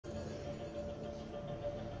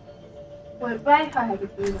我 right 还是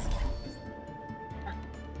B 的？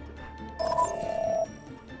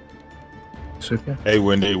随便。Hey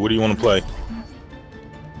Wendy, what do you want to play?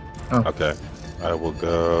 Oh. Okay, I will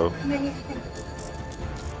go.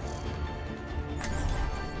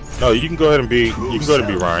 No, you can go ahead and be. You can go ahead and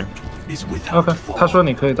be Ryan. OK， 他说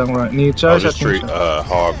你可以当 Ryan， 你加 I'll 一下 just 听 treat 起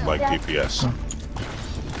Hog like DPS.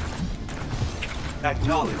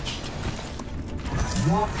 Acknowledged.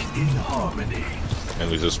 Walk in harmony. At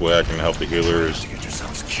least this way I can help the healers Get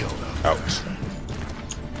yourselves killed out.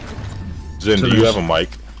 Zen, do you have a mic?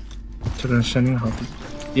 这个人声音好低。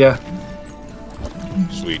Yeah.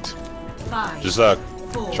 Sweet. Just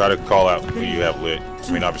try to call out who you have lit.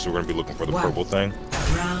 I mean, obviously we're gonna be looking for the purple thing.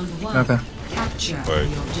 OK. But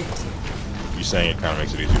you saying it kind of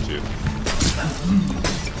makes it easier too.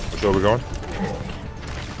 Which way are we going?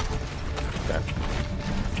 Okay.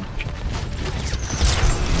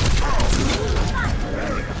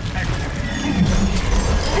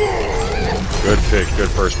 Good pick, good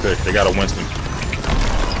first pick. They got a Winston.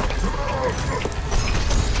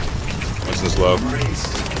 Winston's low.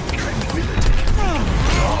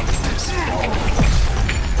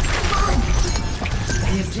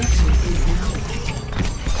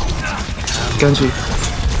 根据。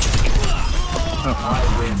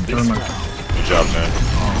never mind. Good job, man.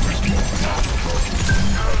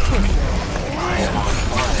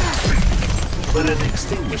 But an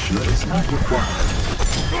extinguisher is not required.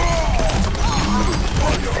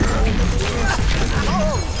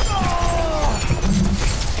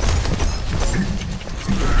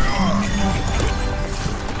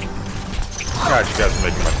 God, you guys are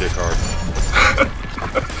making my dick hard.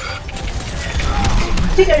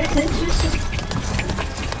 这个人真是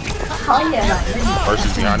好野蛮的你。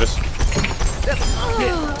Mercy's behind us.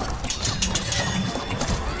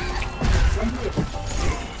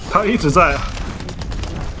 他一直在啊。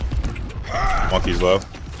Monkey's low.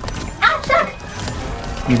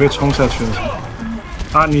 你被冲下去了。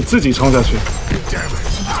啊，你自己冲下去。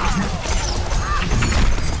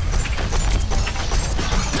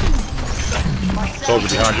Soldier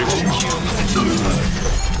behind you.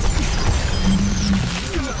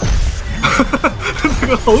 那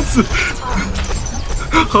个猴子，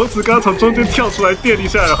猴子刚从中间跳出来电一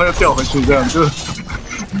下，然后又掉回去，这样就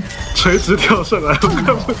垂直跳上来，我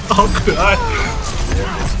看不好可爱。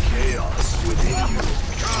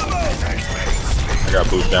I got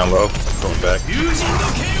boost down low. Going back.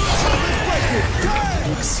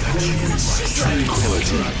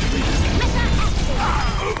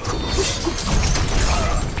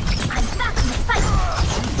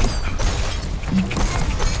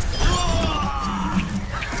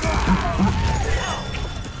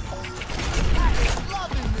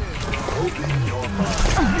 Open your mind.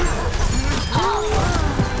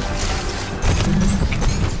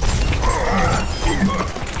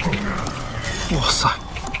 哇塞，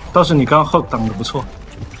倒是你刚刚后挡的不错。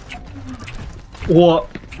我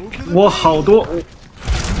好多，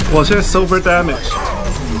我现在 silver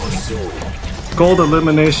damage。Gold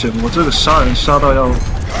elimination， 我这个杀人杀到要。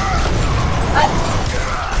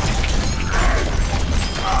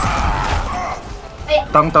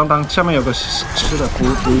当，下面有个吃的，补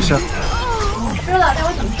一下。知道，但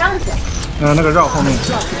我怎么上去？那个绕后面。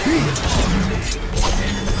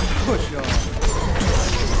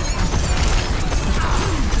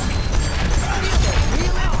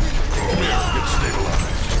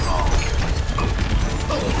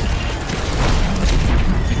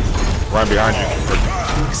Run behind you.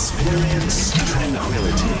 Experience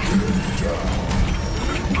tranquility.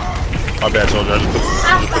 My bad, soldier. I just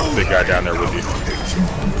put the big guy down there with you.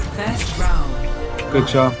 First round. Good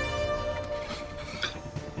job.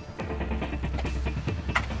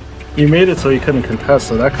 You made it so you couldn't contest,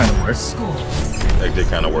 so that kind of works. Score. That did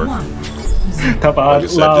kind of work. 他把 Like I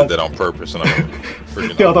他 said, I 拉 did that on purpose, and I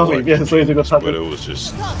freaking 掉到里面，所以这个他 But it was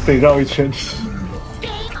just. 得绕一圈。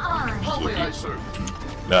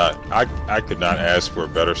 Nah, I could not ask for a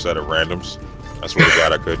better set of randoms. I swear to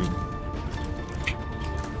God, I couldn't.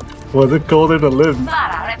 我这 golden limb，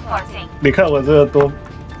 你看我这个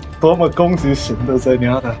多么攻击型的在尼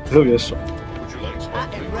亚塔，特别爽。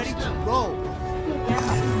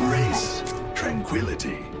 Embrace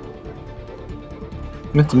tranquility.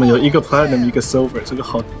 那怎么有一个 platinum 一个 silver？ 这个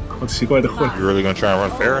好奇怪的混。 You really gonna try and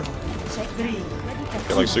run Farron?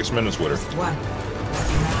 Got like 6 minutes with her. One.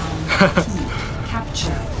 Round two.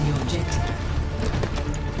 Capture the objective.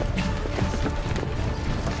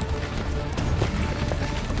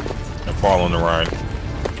 And following the Ryan.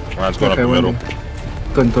 Ryan's going up the middle.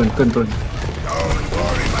 顿。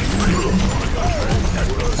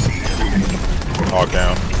Hog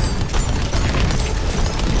down.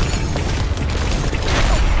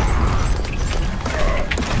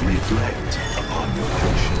 reflect upon your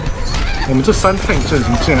actions. 我们这3 tank 阵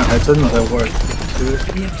型竟然还真的在 work， 其实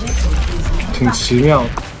挺奇妙的。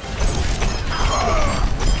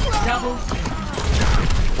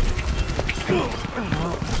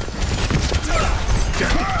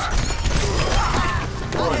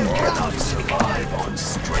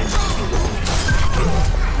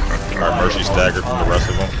Alright, Mercy staggered from the rest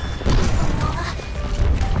of them.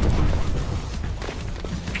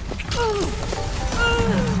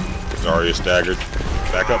 Zarya staggered.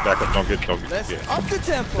 Back up, don't get, yeah. Up the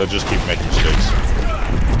tempo. They'll just keep making mistakes.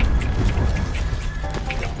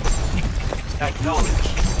 Acknowledge.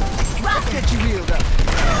 Let's get you healed up.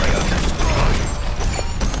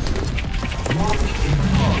 Walk in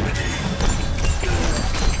harmony.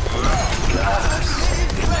 Glass in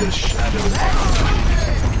the shadow.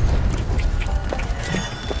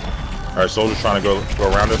 Alright, soldiers trying to go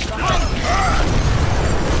around us.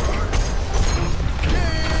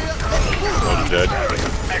 Soldier dead.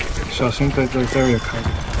 小心在这 area 开。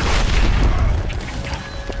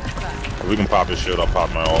 If we can pop his shield, I'll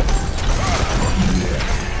pop my ult.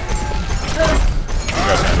 You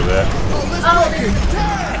guys handle that.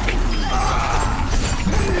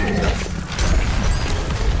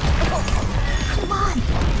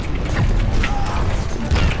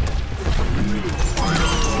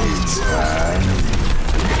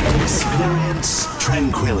 Experience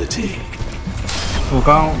tranquility. 我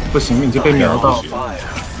刚刚不行，已经被瞄到。 Fire.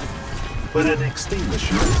 But an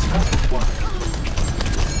extinguisher is not one.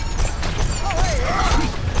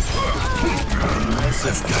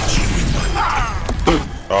 I've got you.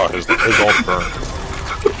 Oh, his ult burned.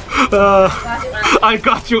 I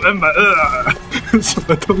got you in my 什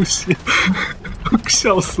么东西？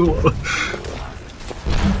笑死我了！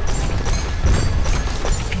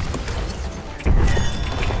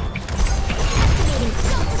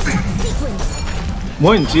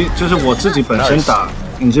模拟机就是我自己本身打，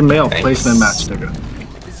已经没有 placement match 的人。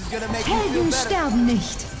 This is gonna make you feel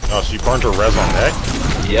better. Oh, she burned her res on that?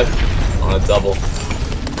 Yep, on a double.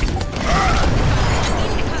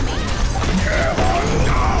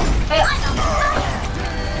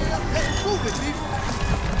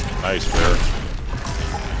 Nice, fair.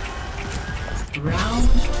 Round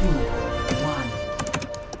 2,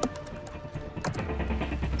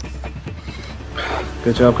 1.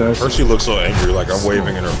 Good job, guys. First she looks so angry, like I'm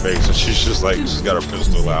waving in her face, and she's just like, she's got her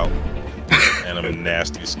pistol out. And a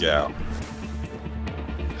nasty scowl.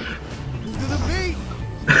 To the beat.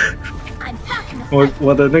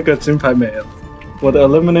 我的那个金牌没了，我的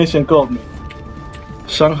elimination gold 没了，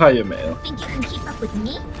伤害也没了，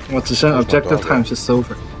我只剩 objective time 是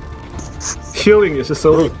silver， healing 也是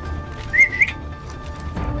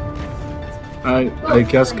silver。I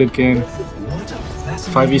guess good game. What a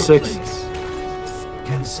fascinating 5v6. place.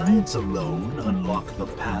 Can science alone unlock the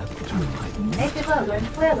path to enlightenment? 哎，这个有人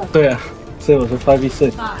退了，对啊，所以我是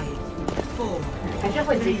 5v6。 5, 4, 还是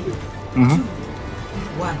会继续。嗯哼，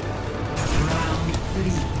 1. Round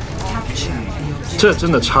 3. Capture the objective. 这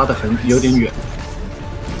真的差得有点远。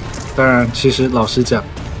当然，其实老实讲，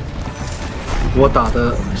我打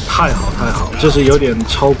得太好，就是有点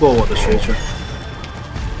超过我的水准。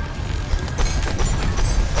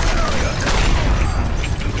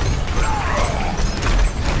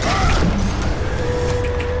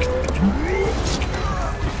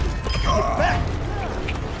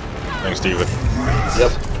 Thanks, Steven.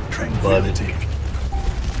 Yep. Tranquility.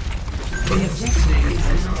 The objective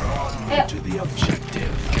is To the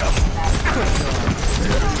objective.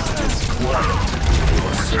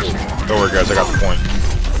 Don't worry, guys, I got the point.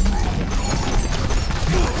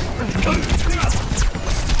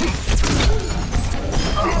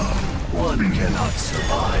 One cannot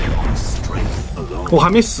survive on strength alone. 我还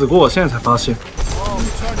没死过，我现在才发现。 Oh,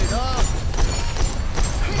 turn it up.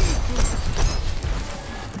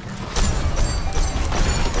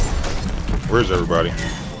 Where's everybody?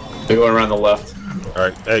 They're going around the left. All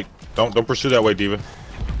right, hey, don't pursue that way, Diva.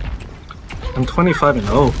 I'm 25-0.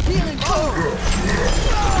 Healing forward.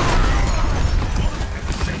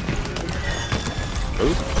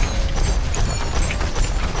 Ooh.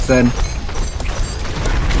 Then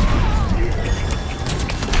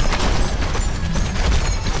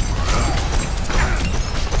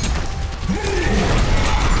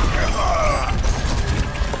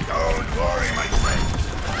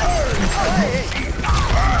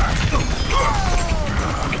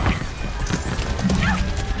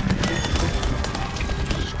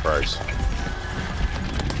Jesus Christ.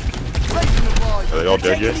 Raising the volume. Are they all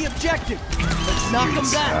dead Taking yet? the objective. Let's knock them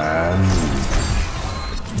down.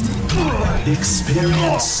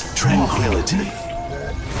 Experience tranquility.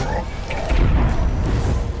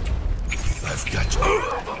 I've got you.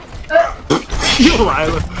 又来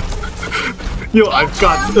了，又 I've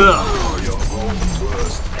got Your own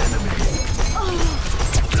worst enemy.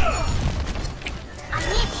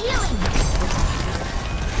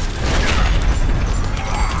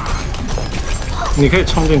 你可以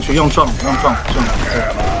冲进去，用撞。哎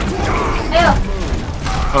呦，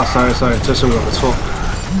啊 ，sorry， 这是我的错。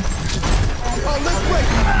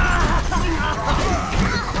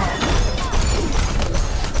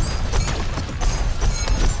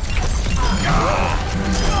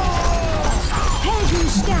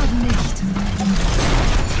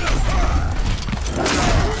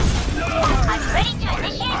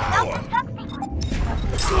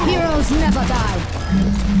Heroes never die.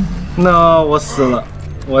 No， 我死了，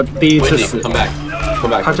我第一次死。 Come back.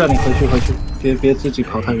 他叫你回去，别自己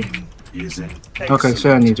跑太远。OK， 现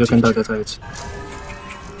在你就跟大家在一起，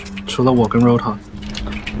除了我跟 Rota，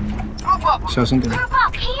 小心点。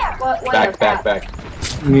我 Back.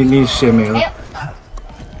 你血没了。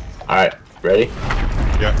Alright, ready?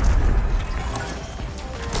 Yeah.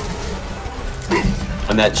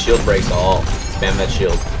 When that shield breaks, all spam that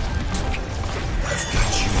shield.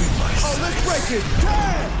 Let's break it.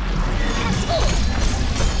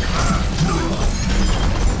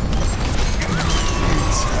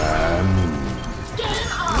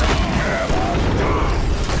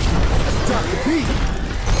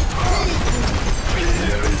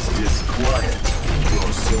 There is disquiet in your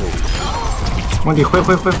soul. 往里挥，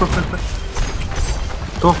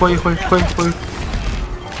多挥一挥。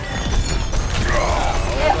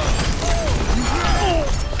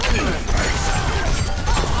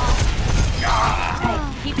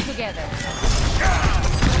 Keep together.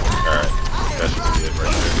 Alright. That should be it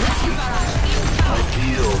right there. I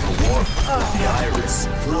feel the warmth of the iris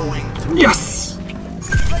flowing through. Yes，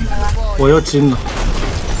 我又金了。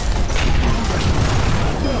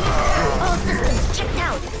 All systems checked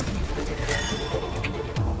out.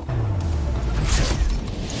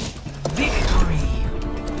 Victory.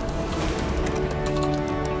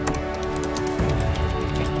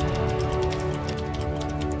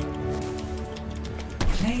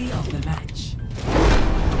 Play of the match.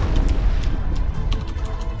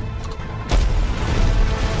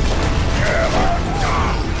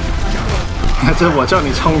 这我叫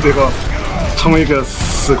你冲，结果冲一个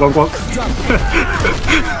死光光，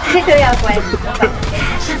这个要关系。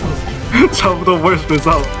差不多我也是这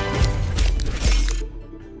样。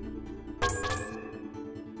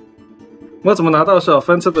我怎么拿到是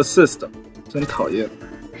offensive assist？ 真讨厌。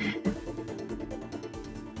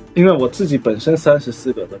因为我自己本身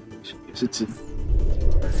34个的也是金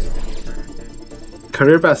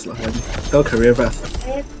 ，career best 了，都 career best。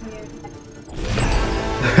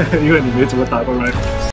因为你没怎么打过 rifle。